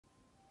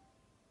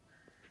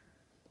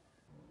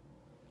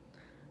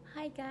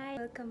Hi guys,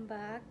 welcome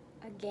back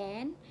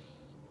again.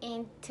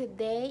 And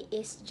today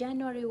is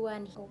January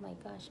 1. Oh my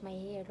gosh, my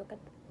hair, look at.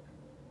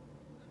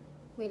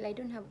 Well, I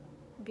don't have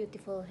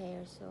beautiful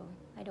hair, so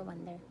I don't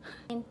wonder.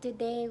 And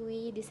today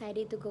we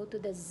decided to go to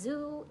the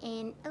zoo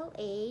in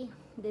LA,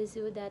 the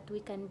zoo that we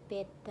can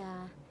pet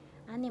the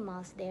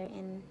animals there.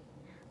 And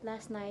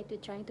last night we're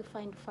trying to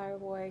find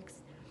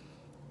fireworks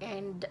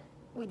and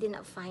we did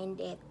not find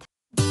it.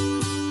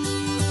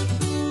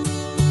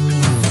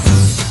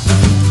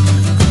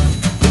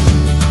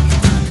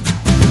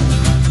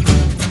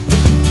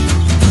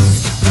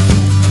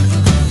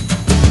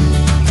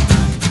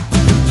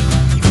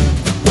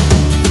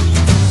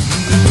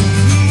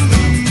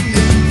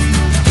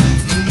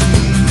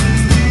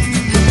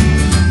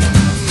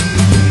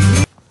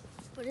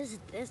 What is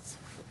this?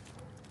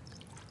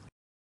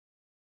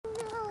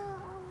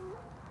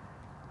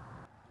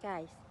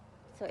 Guys,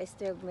 so it's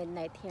still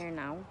midnight here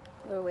now.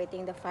 We're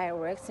waiting the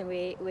fireworks and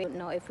we don't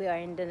know if we are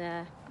in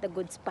the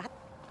good spot.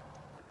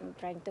 I'm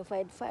trying to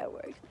find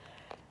fireworks.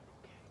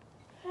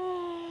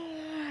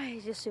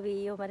 Just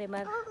you,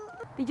 Marimar.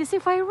 Did you see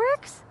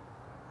fireworks?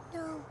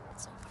 No.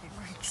 It's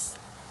fireworks.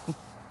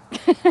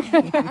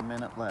 1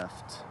 minute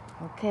left.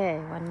 Okay,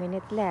 1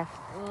 minute left.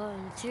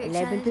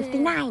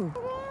 11:59.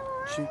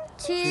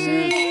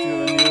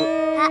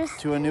 Cheers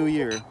to a new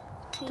year.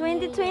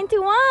 2021. To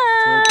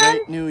a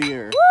great new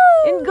year.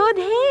 Woo! In good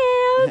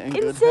health. And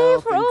And good safe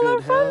health for and all our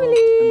good health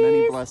families. and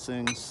many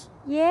blessings.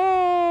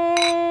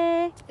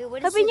 Yay! Wait, what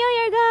is Happy it? New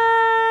Year,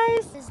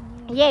 guys!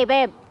 Yay,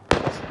 babe!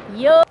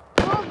 Yo!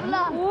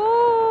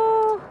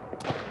 Woo!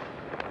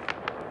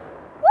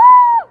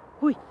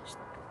 Woo! Uy!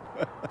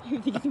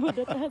 Hindi ka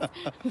madatas.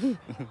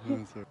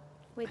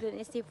 We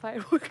didn't see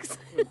fireworks.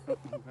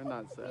 I'm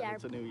not sad.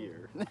 It's a new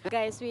year.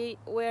 Guys,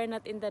 we're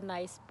not in the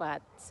nice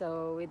spot,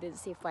 so we didn't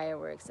see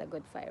fireworks, a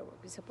good firework.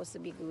 We're supposed to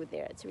be good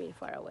there. It's really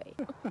far away.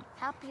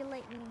 Happy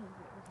late New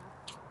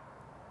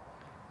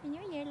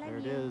New Year, love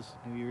There it you. is.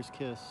 New Year's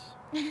kiss.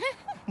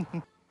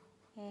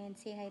 And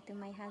say hi to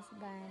my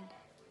husband.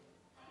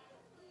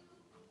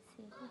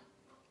 Say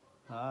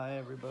Hi,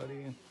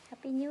 everybody.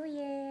 Happy New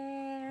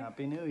Year.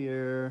 Happy New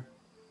Year.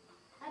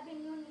 Happy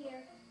New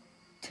Year.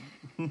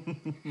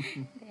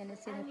 And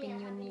it's Happy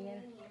New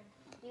Year.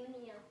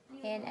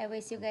 And I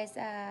wish you guys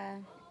a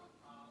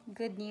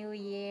good New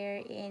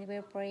Year. And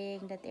we're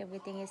praying that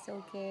everything is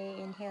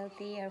okay and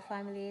healthy. Our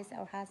families,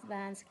 our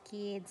husbands,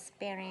 kids,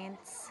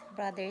 parents,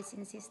 brothers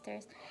and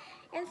sisters,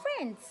 and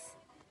friends.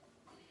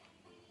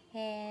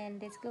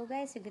 And let's go,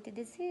 guys. We go to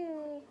the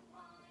zoo.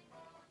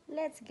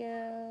 Let's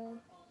go.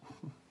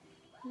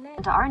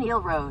 To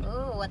Arneal Road.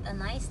 Oh, what a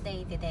nice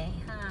day today,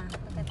 huh?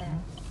 Look at that.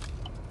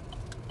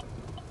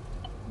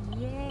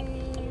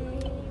 Yay!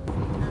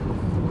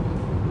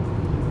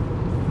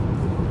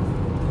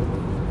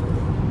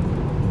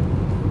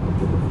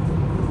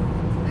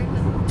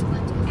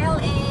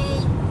 LA!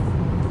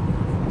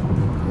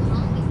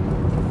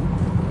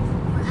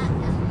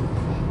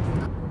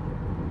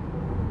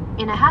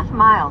 In a half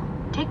mile,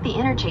 take the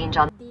interchange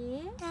on.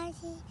 You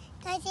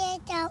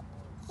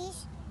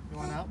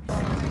want out?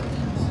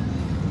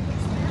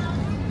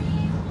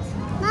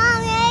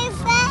 Mom, your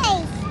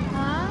face.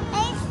 Huh?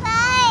 His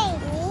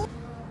face.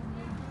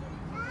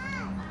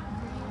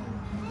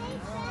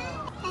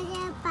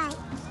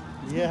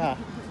 Yeah.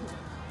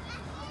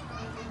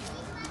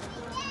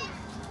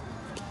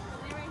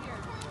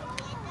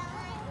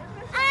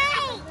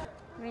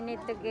 We need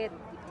to get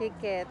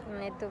ticket. We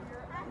need to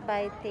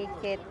buy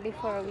ticket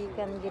before we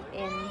can get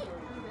in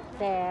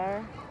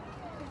there.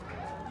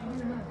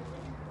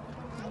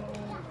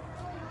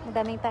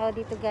 Madaming tao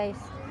dito, guys.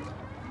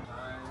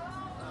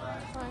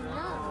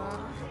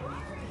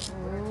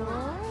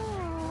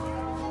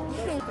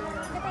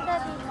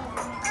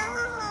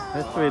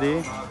 Hi,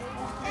 sweetie.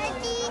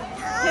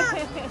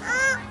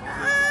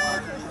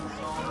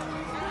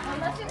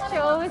 She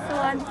always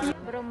wants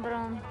brum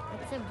brum.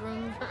 It's a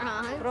broom.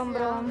 Brum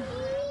brum.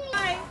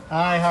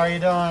 Hi, how are you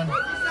doing?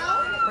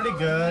 Pretty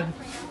good.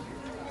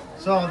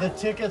 So the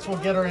tickets will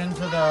get her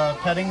into the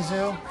petting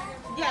zoo?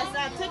 Yes,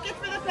 tickets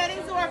for the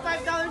petting zoo are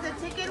 $5 a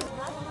ticket.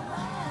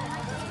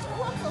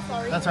 Oh, I'm so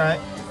sorry. That's all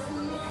right.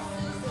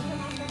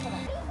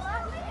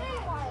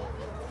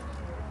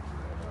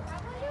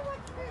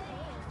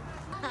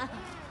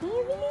 Do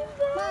you believe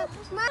that?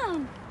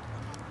 Mom.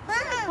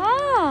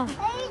 Ah,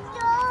 Hey,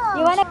 Joe.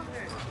 you wanna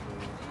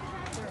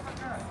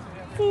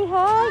say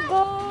hi,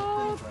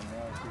 goat?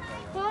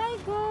 Hi,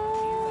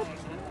 goat.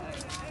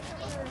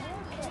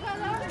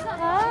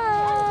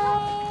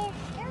 Hi.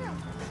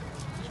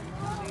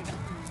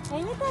 Can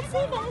you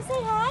taxi? Can you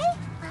say hi?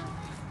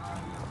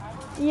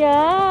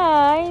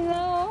 Yeah, I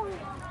know.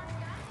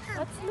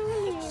 What's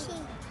Lily? I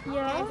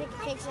Yeah. take a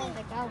picture of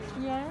the goat.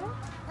 Yeah.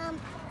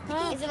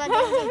 Huh? It's about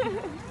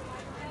dancing.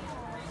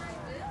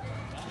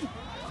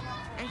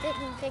 I'm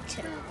taking a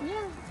picture.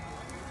 Yeah.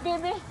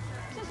 Baby,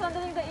 she's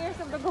wandering the ears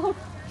of the goat.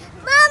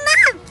 Mom, I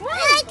don't.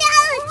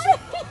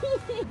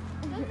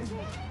 Mom,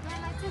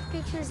 I took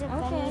pictures of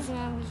bunnies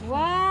and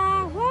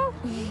Wow, wow.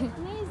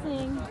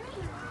 Amazing.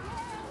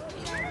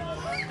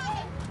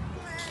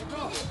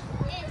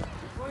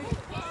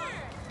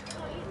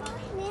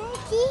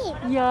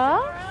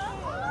 Yeah?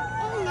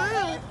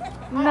 Nice.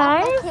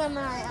 Nice?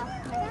 Camera.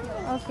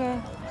 Okay.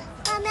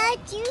 I'm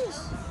not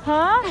juice.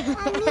 Huh?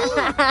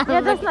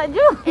 Yeah, that's not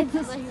juice.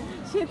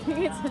 She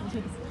thinks it's a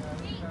juice.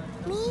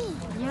 Me.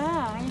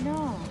 Yeah, I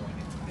know.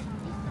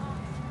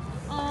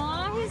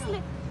 Oh, he's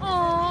like,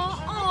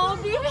 oh,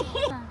 baby.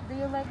 Do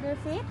you like their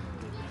feet?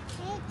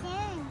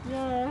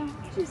 Yeah,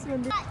 she's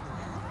really.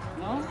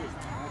 No?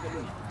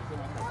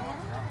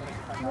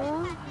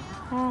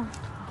 Oh,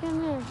 come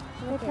here.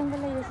 Wait lang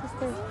pala your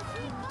sister.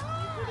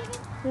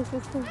 Your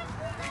sister.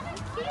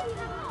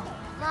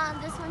 Mom,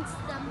 this one's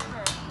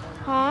Stumper.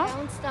 Huh? That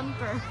one's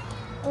Stumper.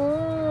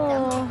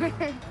 Oh,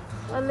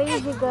 a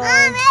lazy girl.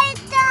 Mom,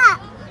 stop!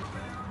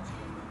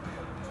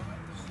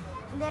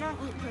 They don't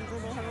eat pizza,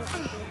 they have a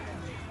pizza.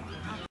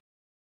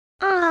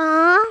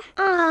 Aww.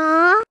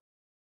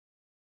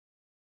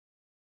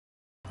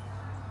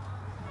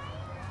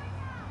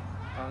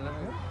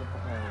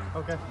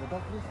 Okay.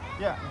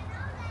 Yeah.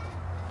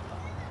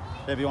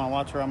 If you want to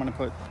watch her, I'm going to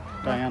put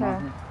Diana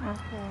on here.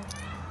 Okay.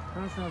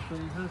 Hands up,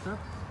 please. Hands up.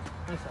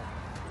 Hands up.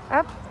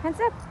 Up, hands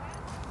up.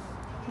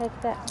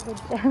 Like that. Good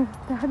job.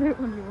 The other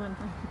only one.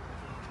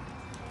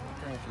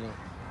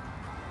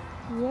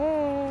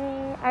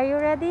 Yay! Are you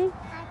ready?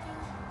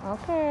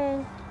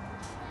 Okay.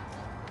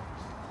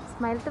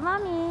 Smile to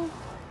mommy.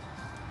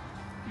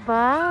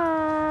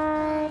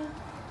 Bye.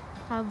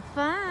 Have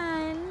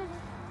fun.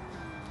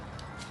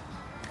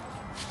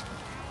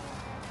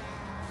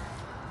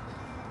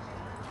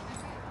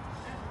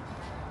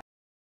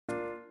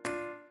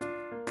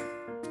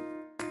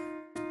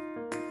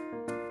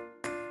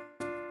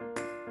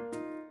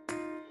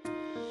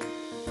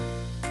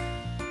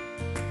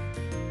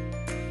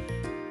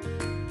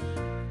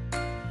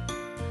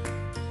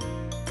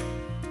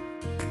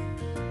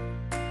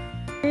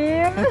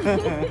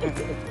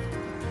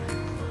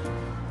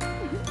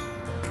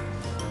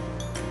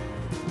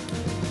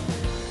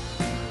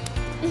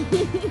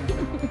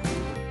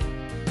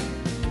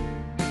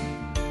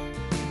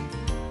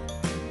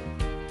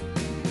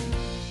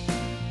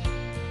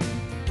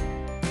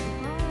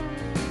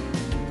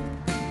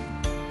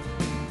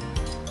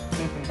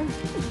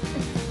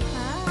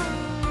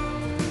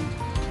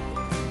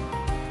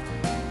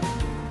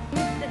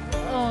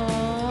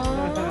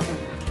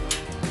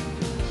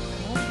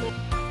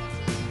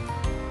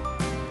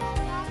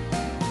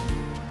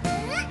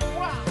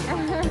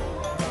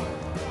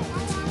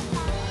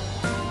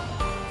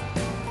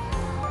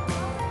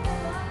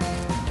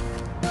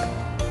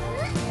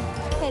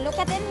 Okay, look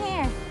at in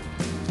here.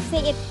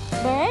 Say it,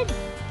 bird.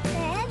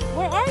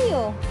 Where are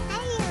you?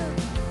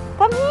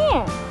 Come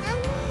here.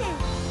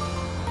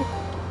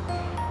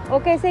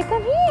 Okay, say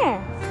come here.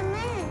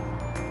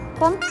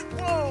 Come.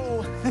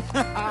 Whoa!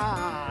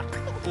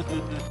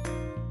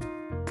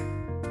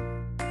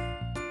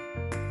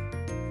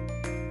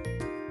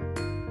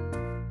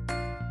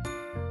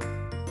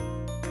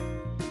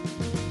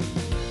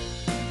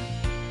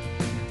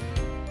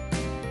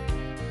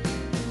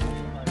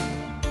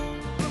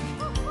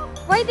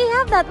 Why they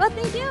have that? What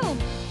they do?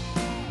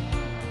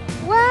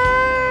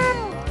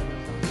 Wow!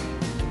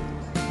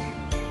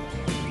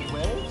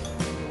 Wave?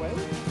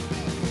 Wave?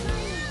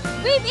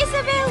 Wave,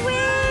 Isabel,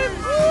 wave!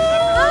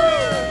 Whoa!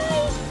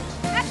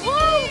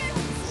 Whoa!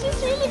 She's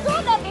really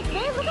good at it,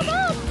 babe. Look at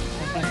that!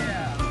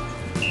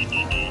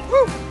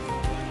 Woo!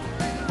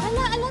 A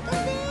lot of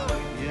them.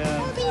 Yeah.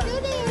 How do you do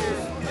this?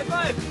 High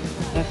five!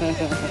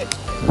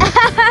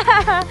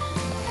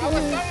 Oh,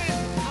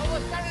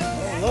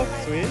 look,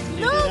 sweet. Did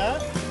you do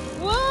that?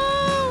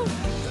 Whoa!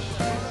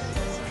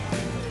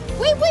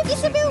 Wave,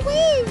 Isabel,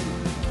 wave!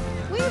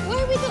 Wave, why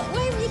we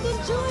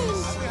don't join?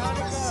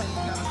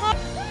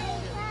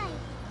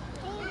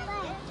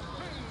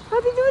 How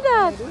do you do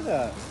that? Do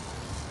that.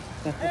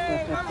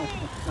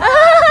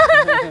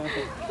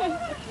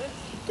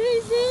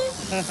 Crazy!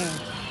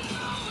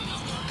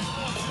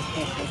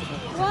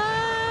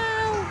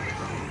 Wow!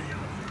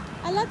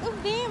 A lot of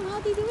them. How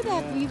do you do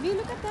that? Baby,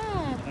 look at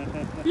that.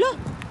 Look!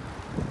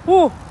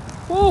 Oh!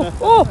 Oh!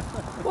 Oh!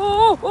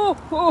 Oh! Oh!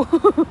 Oh!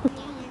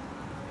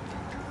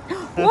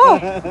 Whoa!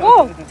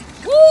 Whoa!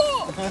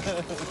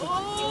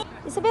 Whoa!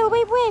 Isabel,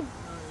 wave, wave!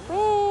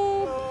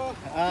 Wave!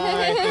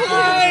 Hi.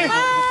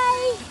 Hi!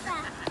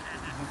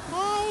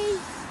 Hi!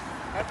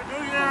 Happy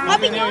New Year!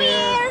 Happy New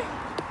Year!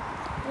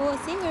 Oh,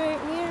 see, we're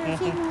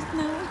famous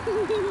now.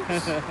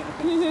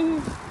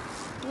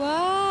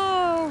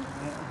 Wow!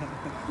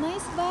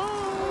 Nice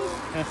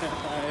bag!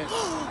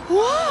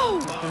 Wow!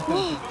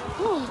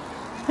 Whoa!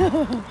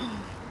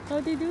 How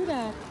do you do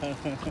that?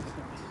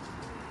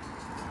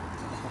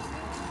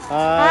 Hi.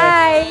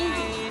 Hi!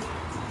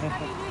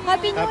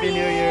 Happy New Happy New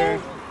Year! Year!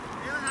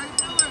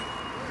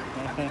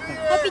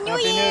 Happy New Happy New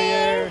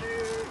Year!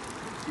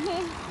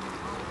 Year!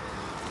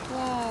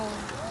 Wow!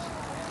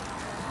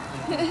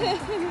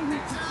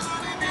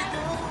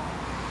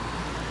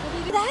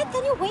 Dad,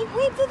 can you wave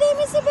to them,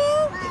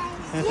 Isabel?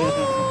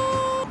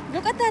 Yeah!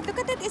 Look at that,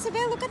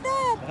 Isabel, look at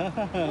that!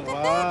 Look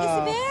at that,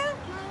 Isabel!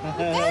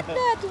 Look at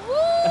that!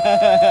 Woo!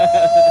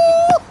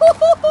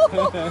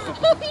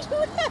 How do you do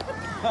that?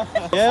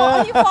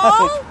 Yeah. You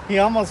fall? He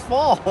almost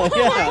fall.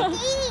 Yeah.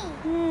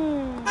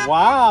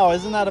 Wow,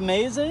 isn't that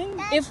amazing?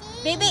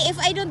 If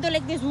I don't do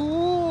like this,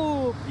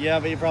 ooh. Yeah,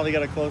 but you probably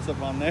got a close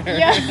up on there.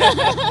 Yeah.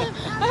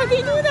 How do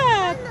you do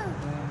that?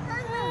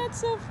 That's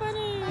so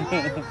funny.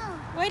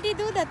 Why do you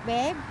do that,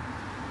 babe?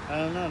 I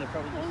don't know. They're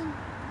probably just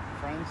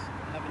friends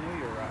having a New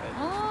Year ride.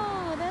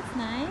 Oh, that's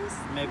nice.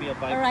 Maybe a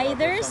bike club or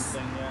Riders?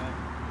 something. Yeah.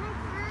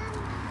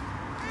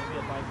 Maybe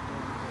a bike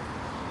club.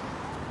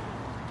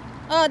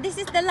 Oh, this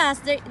is the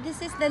last.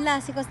 This is the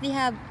last because they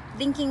have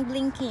blinking. Oh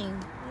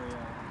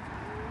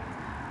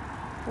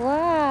yeah.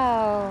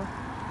 Wow.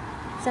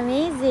 It's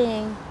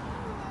amazing.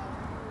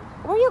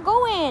 Where are you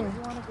going? Where do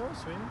you want to go,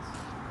 sweets?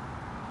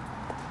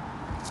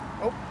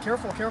 Oh,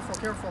 careful, careful,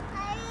 careful.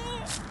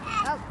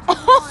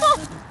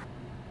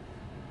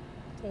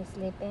 They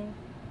sleeping?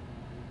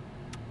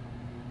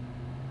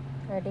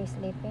 Are they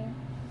sleeping?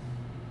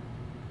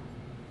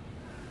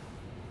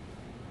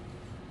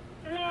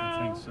 I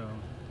think so.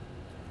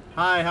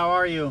 Hi, how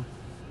are you?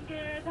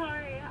 Good, how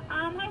are you?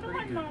 Hold on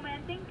one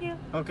moment, thank you.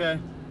 Okay.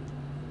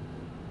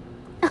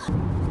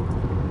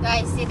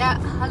 Guys, see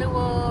that?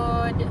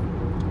 Hollywood.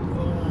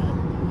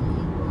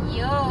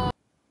 Yo.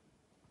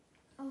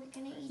 Oh, we're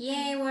gonna eat.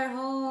 Yay, we're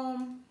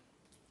home.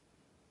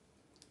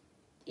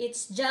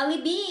 It's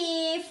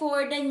Jollibee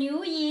for the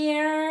new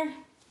year.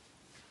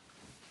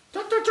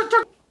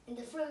 And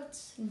the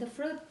fruits. The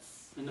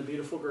fruits. And the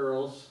beautiful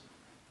girls.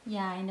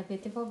 Yeah, and a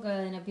beautiful girl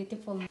and a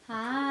beautiful...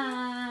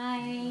 Hi.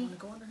 Want to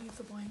go underneath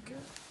the blanket?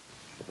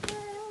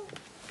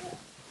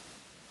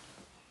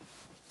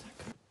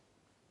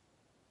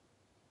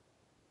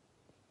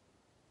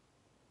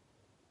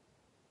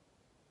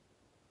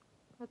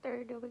 What are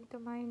you doing to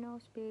my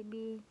nose,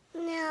 baby?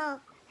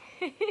 No.